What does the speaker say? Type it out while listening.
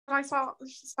I start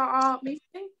our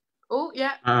meeting? Oh,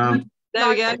 yeah. There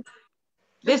we go.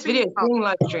 This video is being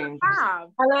live streamed.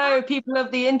 Hello, people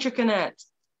of the intranet.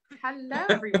 Hello,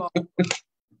 everyone.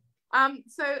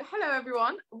 So hello,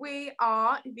 everyone. We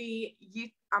are the Youth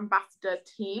Ambassador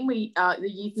team. We are the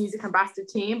Youth Music Ambassador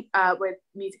team with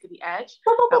Music at the Edge,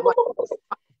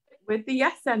 with the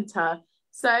Yes Centre.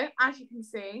 So as you can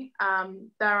see,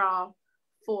 there are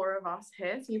 4 of us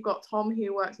here. So you've got Tom,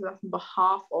 who works with us on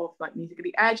behalf of Music at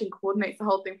the Edge and coordinates the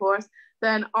whole thing for us.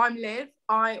 Then I'm Liv.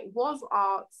 I was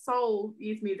our sole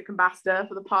Youth Music Ambassador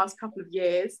for the past couple of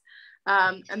years.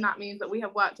 And that means that we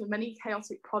have worked on many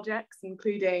chaotic projects,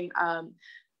 including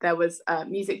there was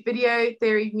music video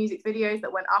theory music videos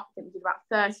that went up. I think we did about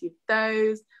 30 of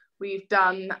those. We've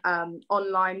done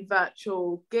online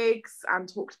virtual gigs and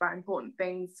talked about important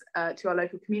things to our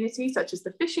local community, such as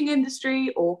the fishing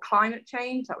industry or climate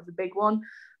change. That was a big one.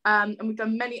 And we've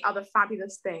done many other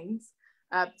fabulous things,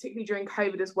 particularly during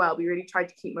COVID as well. We really tried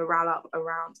to keep morale up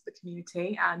around the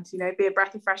community and, you know, be a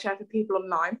breath of fresh air for people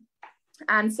online.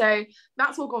 And so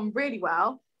that's all gone really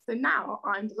well. So now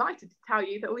I'm delighted to tell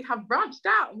you that we have branched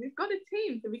out and we've got a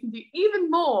team so we can do even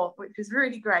more, which is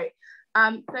really great.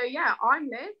 So yeah, I'm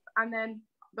Liv, and then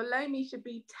below me should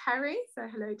be Terry. So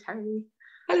hello, Terry.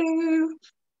 Hello.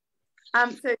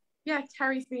 So yeah,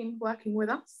 Terry's been working with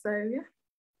us. So yeah.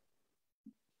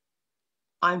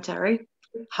 I'm Terry.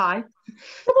 Hi.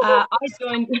 I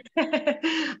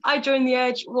joined the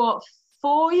Edge, what,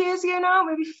 4 years ago now,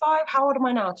 maybe 5. How old am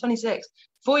I now? 26.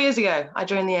 4 years ago, I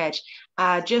joined the Edge,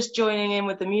 just joining in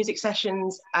with the music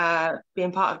sessions,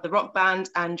 being part of the rock band,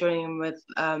 and joining in with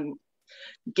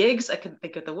gigs. I couldn't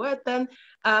think of the word then.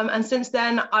 And since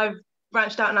then, I've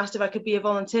branched out and asked if I could be a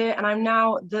volunteer, and I'm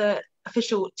now the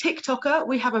official TikToker.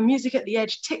 We have a Music at the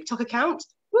Edge TikTok account.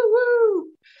 Woo woo!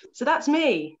 So that's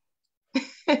me.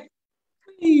 Then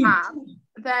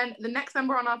the next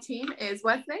member on our team is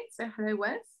Wesley. So hello,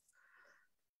 Wes.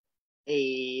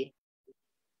 Hey.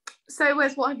 So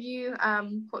Wes, what have you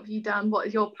done? What are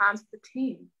your plans for the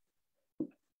team?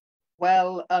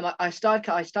 Well, I started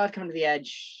coming to the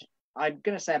Edge, I'm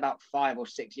gonna say about 5 or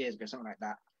 6 years ago, something like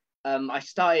that. I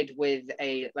started with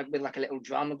a little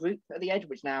drama group at the Edge,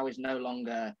 which now is no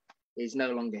longer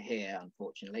here,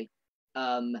 unfortunately.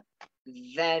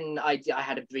 Then I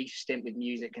had a brief stint with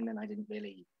music, and then I didn't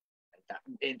really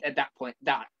at that point,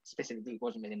 that specific group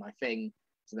wasn't really my thing.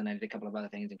 So then I did a couple of other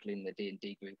things, including the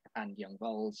D&D group and Young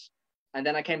Vols. And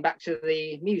then I came back to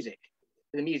the music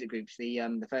groups, the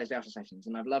Thursday after sessions,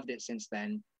 and I've loved it since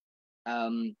then.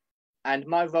 And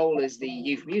my role as the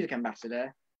Youth Music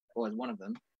Ambassador, or as one of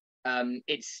them,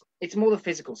 it's more the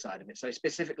physical side of it. So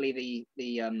specifically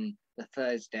the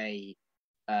Thursday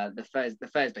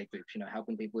groups, you know,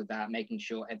 helping people with that, making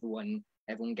sure everyone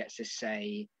gets to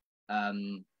say,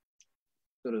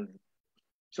 sort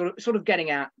of getting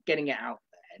it out there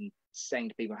and saying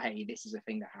to people, hey, this is a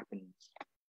thing that happens.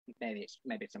 Maybe it's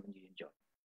something you enjoy.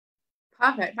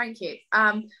 Perfect, thank you.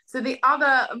 So the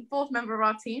other 4th member of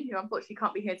our team, who unfortunately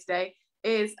can't be here today,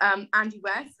 is Andy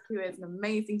West, who is an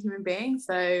amazing human being.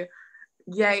 So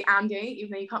yay, Andy,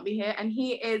 even though you can't be here. And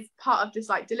he is part of just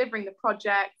delivering the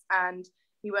project, and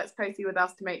he works closely with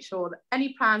us to make sure that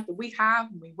any plans that we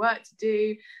have and we work to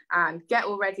do and get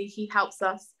all ready, he helps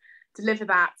us deliver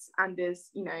that and is,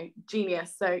 you know,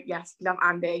 genius. So yes, love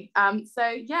Andy. So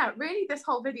yeah, really this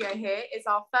whole video here is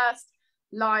our first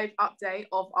live update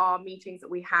of our meetings that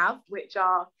we have, which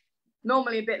are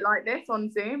normally a bit like this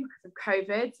on Zoom because of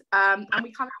COVID. And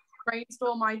we kind of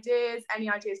brainstorm ideas, any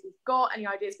ideas we've got, any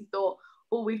ideas we thought,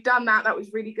 oh, we've done that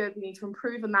was really good, we need to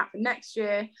improve on that for next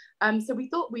year. So we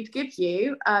thought we'd give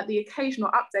you the occasional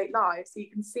update live so you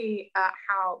can see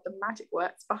how the magic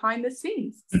works behind the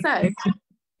scenes. So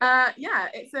yeah,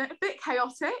 it's a bit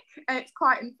chaotic, it's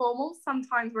quite informal.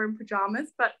 Sometimes we're in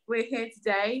pajamas, but we're here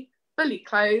today, fully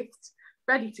clothed,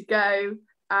 ready to go.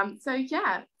 So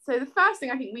yeah, so the first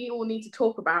thing I think we all need to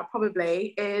talk about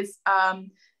probably is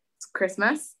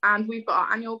Christmas, and we've got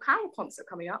our annual carol concert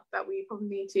coming up that we probably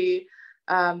need to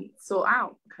sort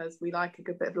out because we like a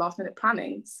good bit of last minute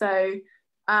planning. So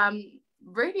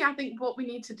really I think what we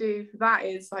need to do for that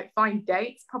is find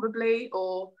dates probably,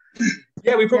 or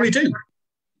yeah, we probably do.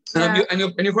 And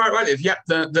you're quite right, Liv. Yeah,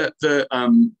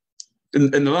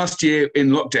 in the last year in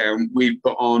lockdown, we've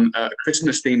put on a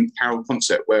Christmas-themed carol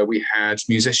concert where we had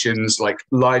musicians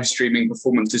live streaming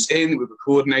performances we were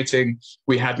coordinating.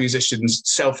 We had musicians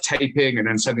self-taping and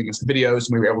then sending us the videos,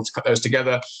 and we were able to cut those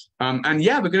together. And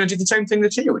yeah, we're going to do the same thing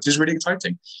this year, which is really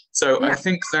exciting. So yeah. I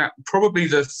think that probably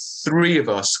the 3 of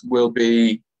us will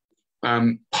be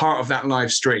part of that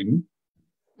live stream.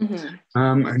 Mm-hmm.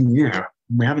 And yeah.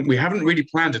 We haven't really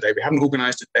planned a date. We haven't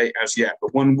organised a date as yet,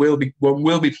 but one will be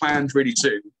planned really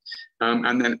soon,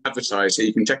 and then advertised. So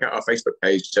you can check out our Facebook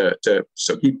page to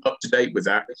sort of keep up to date with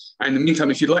that. And in the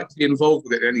meantime, if you'd like to be involved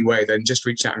with it in any way, then just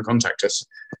reach out and contact us.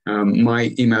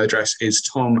 My email address is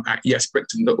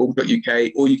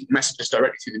tom@yesbrixton.org.uk, or you can message us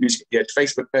directly through the Music at the Edge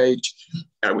Facebook page,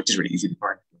 which is really easy to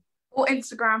find. Or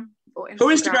Instagram.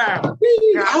 Instagram.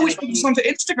 Oh, we should put on to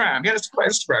Instagram. Yeah, let's talk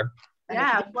about Instagram.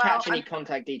 Yeah, catch any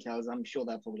contact details, I'm sure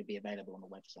they'll probably be available on the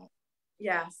website.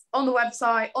 Yes, on the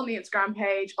website, on the Instagram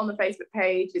page, on the Facebook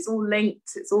page. It's all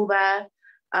linked. It's all there.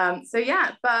 So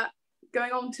yeah, but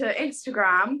going on to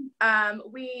Instagram,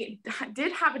 we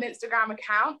did have an Instagram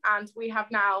account, and we have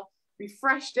now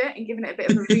refreshed it and given it a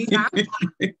bit of a revamp. We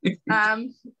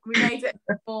made it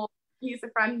more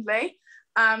user-friendly.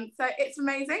 So it's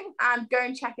amazing, and go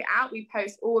and check it out. We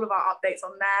post all of our updates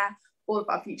on there, all of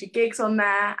our future gigs on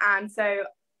there. And so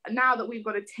now that we've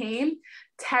got a team,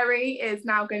 Terry is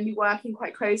now going to be working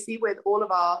quite closely with all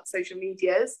of our social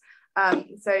medias.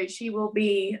 So she will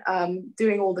be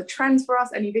doing all the trends for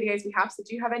us, any videos we have. So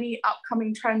do you have any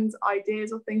upcoming trends,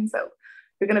 ideas, or things that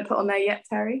you're going to put on there yet,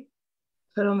 Terry?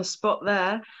 Put on the spot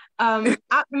there.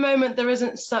 At the moment, there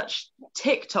isn't such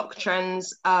TikTok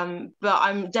trends, but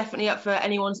I'm definitely up for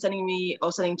anyone sending me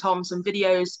or sending Tom some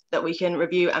videos that we can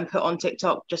review and put on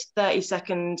TikTok. Just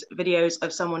 30-second videos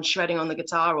of someone shredding on the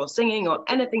guitar or singing or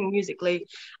anything musically,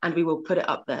 and we will put it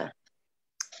up there.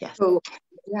 Yes. Cool.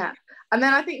 Yeah. And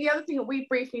then I think the other thing that we've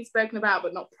briefly spoken about,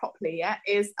 but not properly yet,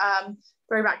 is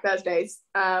Throwback Thursdays,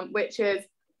 which is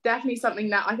definitely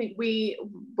something that I think we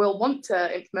will want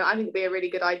to implement. I think it'd be a really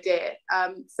good idea.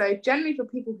 So generally, for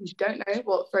people who don't know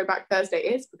what Throwback Thursday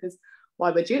is, because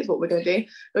why would you? It's what we're going to do.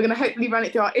 We're going to hopefully run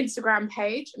it through our Instagram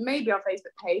page, maybe our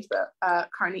Facebook page, but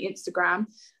currently Instagram.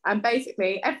 And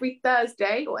basically every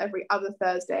Thursday or every other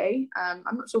Thursday,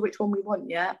 I'm not sure which one we want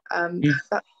yet.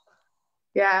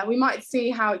 Yeah, we might see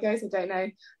how it goes. I don't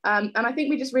know. And I think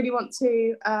we just really want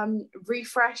to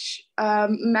refresh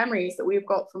memories that we've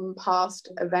got from past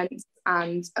events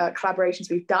and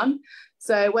collaborations we've done.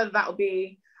 So whether that will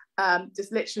be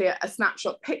just literally a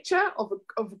snapshot picture of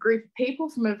a group of people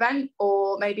from an event,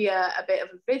 or maybe a bit of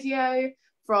a video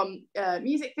from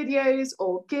music videos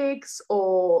or gigs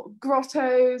or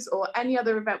grottos or any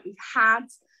other event we've had.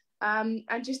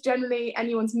 And just generally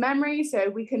anyone's memory, so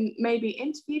we can maybe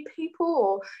interview people,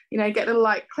 or get little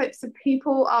like clips of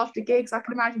people after gigs. I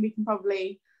can imagine we can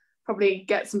probably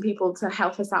get some people to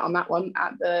help us out on that one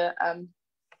at the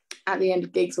end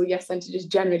of gigs or Yes Centre, just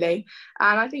generally.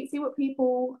 And I think see what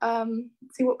people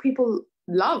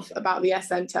love about the Yes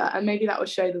Centre, and maybe that will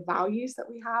show the values that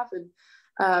we have, and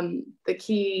the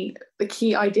key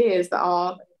ideas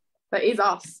that is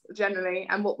us generally,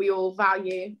 and what we all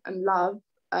value and love.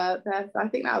 There, I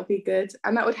think that would be good,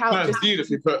 and that would help. That's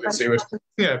beautifully put,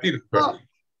 yeah, beautifully put. Well,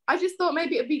 I just thought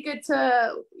maybe it'd be good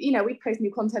to, we post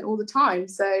new content all the time,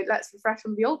 so let's refresh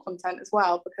on the old content as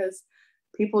well, because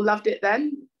people loved it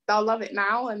then, they'll love it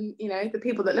now, and the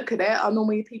people that look at it are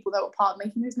normally the people that were part of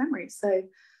making those memories. So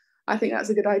I think that's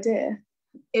a good idea.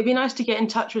 It'd be nice to get in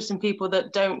touch with some people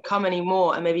that don't come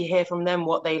anymore, and maybe hear from them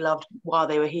what they loved while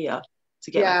they were here. To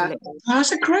get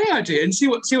that's a great idea, and see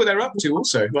what they're up to.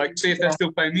 Also, like see if they're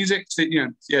still playing music. See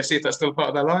if that's still part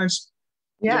of their lives.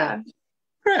 Yeah.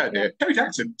 Great idea. Terry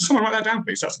Jackson. Someone write that down,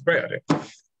 please. That's a great idea.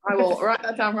 I will write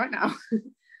that down right now.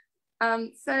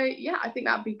 So yeah, I think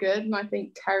that'd be good, and I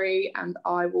think Terry and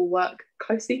I will work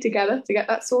closely together to get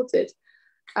that sorted.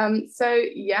 So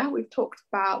yeah, we've talked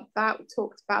about that. We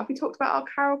talked about our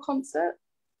carol concert.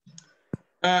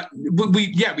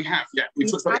 We have. Yeah, we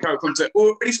talked about the carol concert,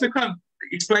 or at least we kind of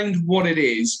explained what it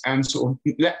is, and sort of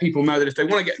let people know that if they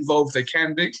want to get involved, they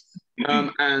can do.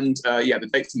 The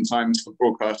dates and times for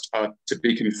broadcast are to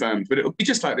be confirmed, but it'll be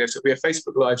just like this. It'll be a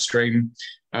Facebook live stream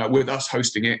with us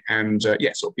hosting it, and sort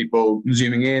of people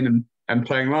zooming in and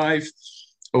playing live,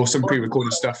 or some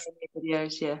pre-recorded stuff.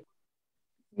 Videos, yeah.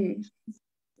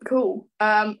 Cool.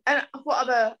 And what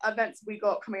other events have we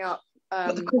got coming up?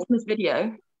 The Christmas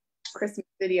video.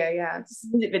 Yeah.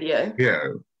 Music video. Yeah.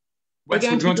 Do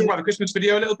you want to talk about the Christmas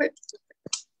video a little bit?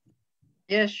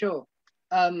 Yeah, sure.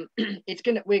 We're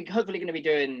hopefully going to be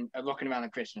doing a rocking around the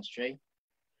Christmas tree.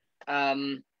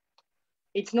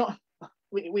 It's not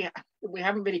we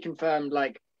haven't really confirmed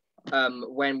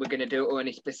when we're going to do it or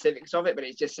any specifics of it, but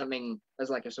it's just something as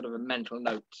like a sort of a mental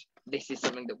note. This is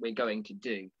something that we're going to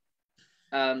do.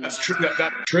 That's true.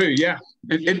 That's true. Yeah.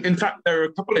 In fact, there are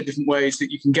a couple of different ways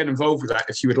that you can get involved with that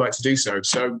if you would like to do so.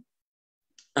 So,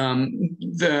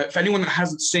 for anyone that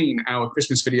hasn't seen our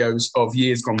Christmas videos of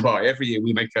years gone by, every year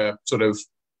we make a sort of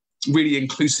really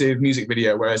inclusive music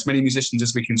video where as many musicians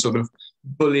as we can sort of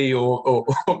bully or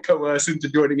coerce into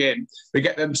joining in. We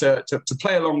get them to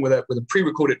play along with a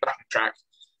pre-recorded backing track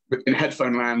in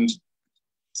headphone land,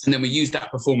 and then we use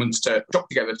that performance to chop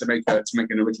together to make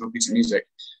an original piece of music.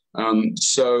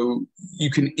 So you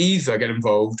can either get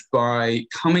involved by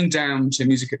coming down to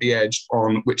Music at the Edge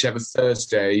on whichever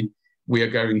Thursday we are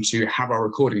going to have our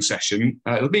recording session.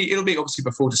 It'll be obviously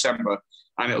before December,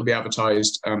 and it'll be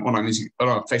advertised on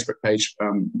our Facebook page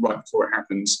right before it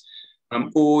happens.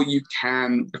 Or you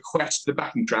can request the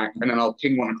backing track, and then I'll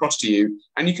ping one across to you,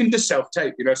 and you can just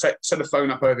self-tape. Set a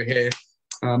phone up over here.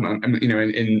 And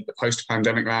in the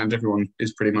post-pandemic land, everyone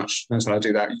is pretty much knows how to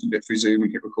do that. You can do it through Zoom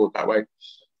and hit record that way,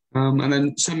 and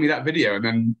then send me that video, and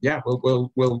then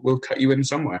we'll cut you in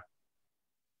somewhere.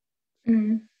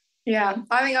 Yeah,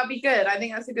 I think that'd be good. I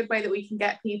think that's a good way that we can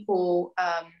get people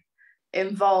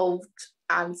involved,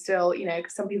 and still,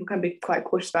 because some people can be quite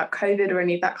cautious about COVID or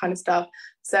any of that kind of stuff.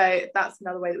 So that's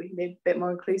another way that we can be a bit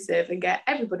more inclusive and get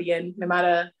everybody in, no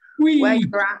matter where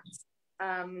you're at.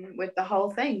 With the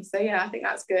whole thing. So yeah, I think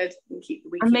that's good.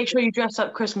 And make sure you dress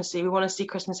up Christmassy. We want to see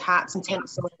Christmas hats and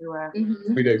tents everywhere.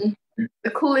 We do. The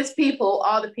coolest people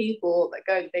are the people that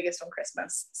go the biggest on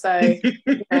Christmas. So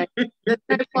there's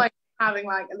no point having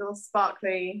like a little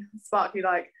sparkly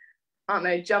like, I don't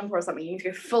know, jumper or something. You need to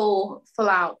go full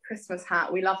out Christmas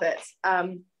hat. We love it.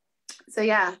 So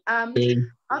yeah.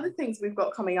 Other things we've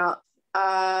got coming up.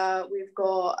 We've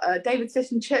got David's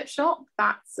Fish and Chip Shop.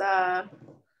 That's a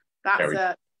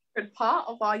good part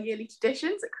of our yearly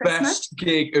traditions at Christmas. Best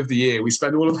gig of the year. We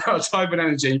spend all of our time and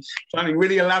energy planning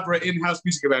really elaborate in-house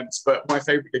music events, but my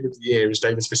favourite gig of the year is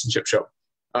David's Fish and Chip Shop.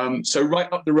 So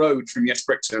right up the road from Yes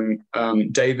Brixton,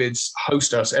 David's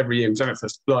host us every year. We've done it for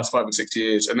the last 5 or 6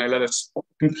 years, and they let us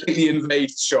completely invade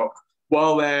the shop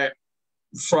while they're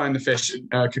frying the fish and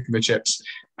cooking the chips.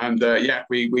 And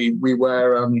we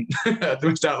wear the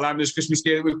most outlandish Christmas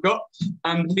gear that we've got,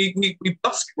 and we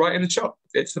busk right in the shop.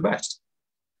 It's the best.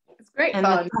 It's great and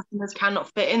fun. The customers cannot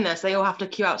fit in there, so they all have to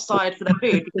queue outside for their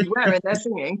food because we're in there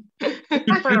singing. Well,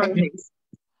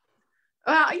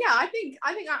 yeah, I think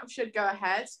that should go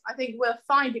ahead. I think we're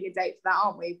finding a date for that,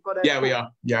 aren't we? We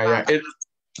are. Yeah.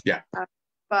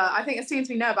 But I think as soon as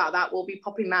we know about that, we'll be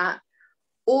popping that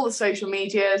all the social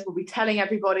medias. We'll be telling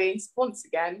everybody. Once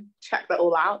again, check that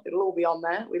all out. It'll all be on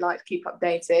there. We like to keep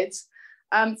updated. So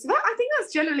I think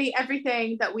that's generally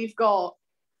everything that we've got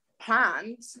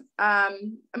planned. I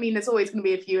mean, there's always going to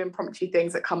be a few impromptu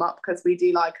things that come up, because we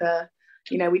do like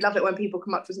we love it when people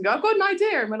come up to us and go, I've got an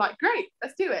idea, and we're like, great,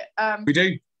 let's do it. We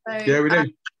do. So, we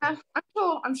do.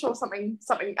 I'm sure something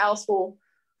else will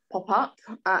pop up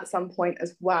at some point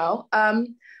as well.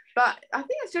 But I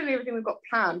think that's generally everything we've got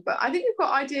planned. But I think we've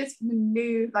got ideas for the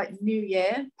new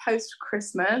year, post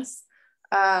Christmas.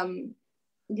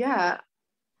 Yeah.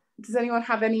 Does anyone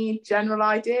have any general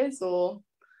ideas? Or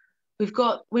we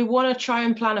want to try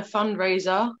and plan a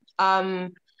fundraiser,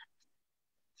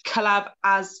 collab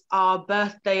as our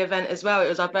birthday event as well. It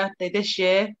was our birthday this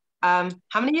year. How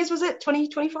many years was it?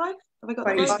 2025? Have I got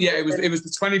that right? Yeah, it was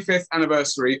the 25th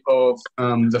anniversary of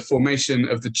the formation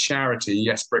of the charity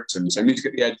Yes Brixton. So Music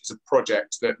at the Edge is a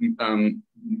project that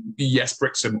Yes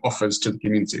Brixton offers to the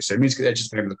community. So Music at the Edge is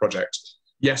the name of the project.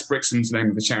 Yes Brixton's the name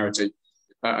of the charity.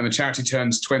 And the charity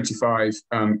turns 25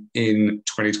 in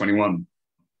 2021.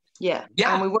 Yeah,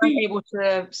 and we weren't able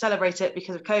to celebrate it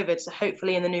because of COVID. So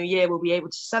hopefully in the new year, we'll be able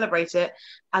to celebrate it,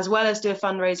 as well as do a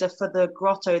fundraiser for the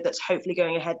grotto that's hopefully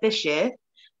going ahead this year.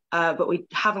 But we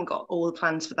haven't got all the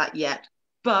plans for that yet.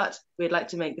 But we'd like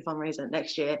to make the fundraiser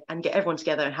next year and get everyone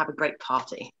together and have a great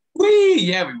party.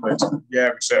 Yeah, we would. Yeah,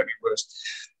 we certainly would.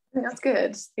 I think that's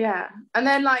good. Yeah. And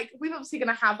then we're obviously going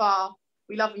to have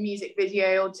we love a music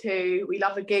video or two. We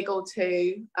love a gig or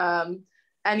two.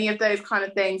 Any of those kind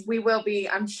of things. We will be,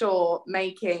 I'm sure,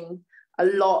 making a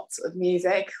lot of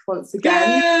music once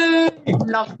again. Yay!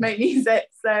 Love to make music.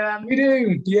 So we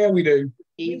do. Yeah, we do.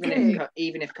 Even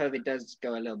if COVID does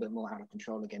go a little bit more out of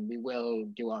control again, we will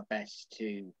do our best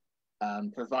to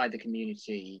provide the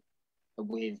community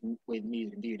with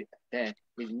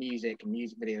music and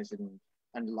music videos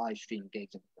and live stream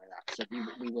gigs and things like that. So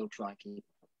we will try and keep.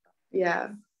 Yeah,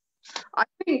 I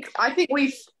think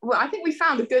we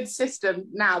found a good system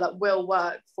now that will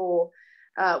work for.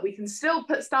 We can still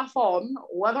put stuff on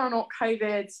whether or not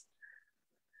COVID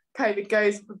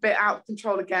goes a bit out of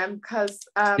control again, because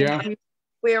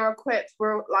we're equipped.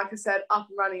 We're, like I said, up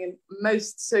and running in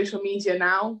most social media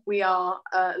now. We are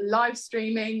live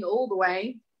streaming all the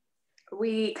way.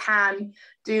 We can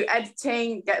do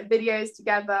editing, get videos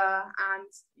together,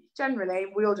 and generally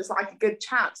we all just like a good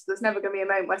chat. So there's never going to be a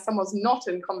moment where someone's not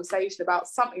in conversation about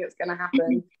something that's going to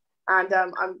happen. And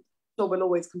I'm sure we'll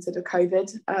always consider COVID.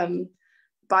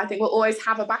 But I think we'll always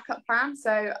have a backup plan.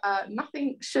 So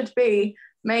nothing should be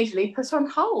majorly put on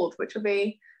hold, which will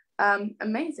be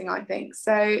amazing, I think.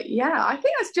 So yeah, I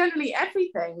think that's generally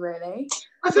everything, really.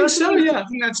 I think so, yeah. I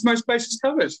think that's most bases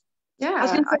covered. Yeah, I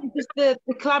was going to say, just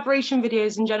the collaboration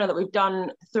videos in general that we've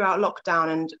done throughout lockdown,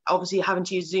 and obviously having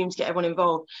to use Zoom to get everyone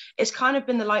involved, it's kind of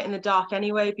been the light in the dark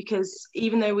anyway, because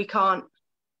even though we can't,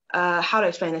 how to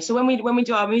explain this? So when we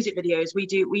do our music videos, we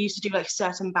used to do like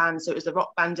certain bands. So it was the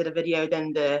rock band did a video,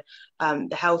 then the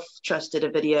health trust did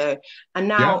a video, and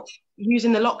now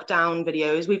using the lockdown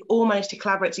videos, we've all managed to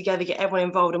collaborate together, get everyone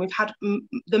involved, and we've had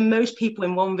the most people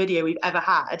in one video we've ever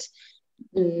had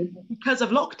because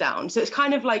of lockdown. So it's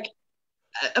kind of like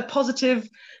a positive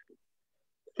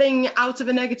thing out of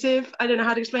a negative. I don't know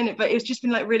how to explain it, but it's just been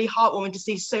like really heartwarming to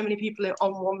see so many people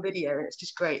on one video, and it's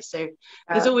just great. So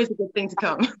there's always a good thing to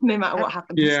come, no matter what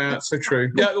happens. Yeah, that's so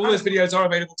true. Yeah, all those videos are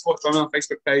available to watch on our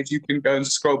Facebook page. You can go and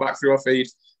scroll back through our feed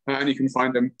and you can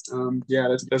find them.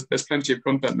 There's plenty of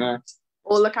content there.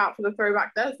 Or look out for the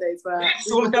Throwback Thursdays.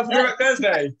 Or look out for Throwback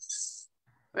Thursday.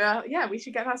 Well, yeah, we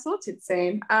should get that sorted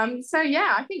soon. So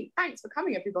yeah, I think thanks for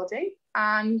coming, everybody,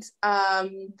 and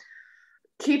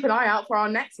keep an eye out for our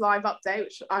next live update,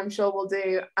 which I'm sure we'll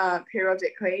do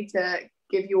periodically to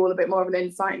give you all a bit more of an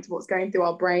insight into what's going through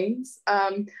our brains.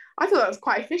 I thought that was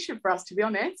quite efficient for us, to be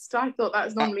honest. I thought that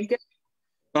was normally good.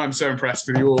 I'm so impressed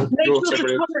with you all.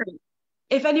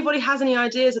 If anybody has any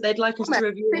ideas that they'd like us to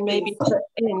review and maybe put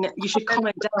in, you should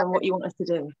comment down what you want us to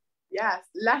do. Yes,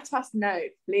 let us know,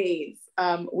 please.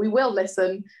 We will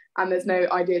listen, and there's no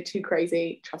idea too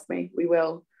crazy. Trust me, we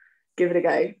will give it a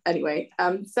go. Anyway,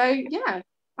 so yeah,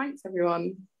 thanks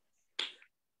everyone.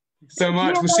 So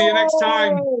much. We'll see you next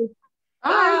time.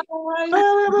 Bye. Bye.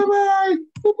 Bye. Bye.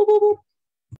 Bye.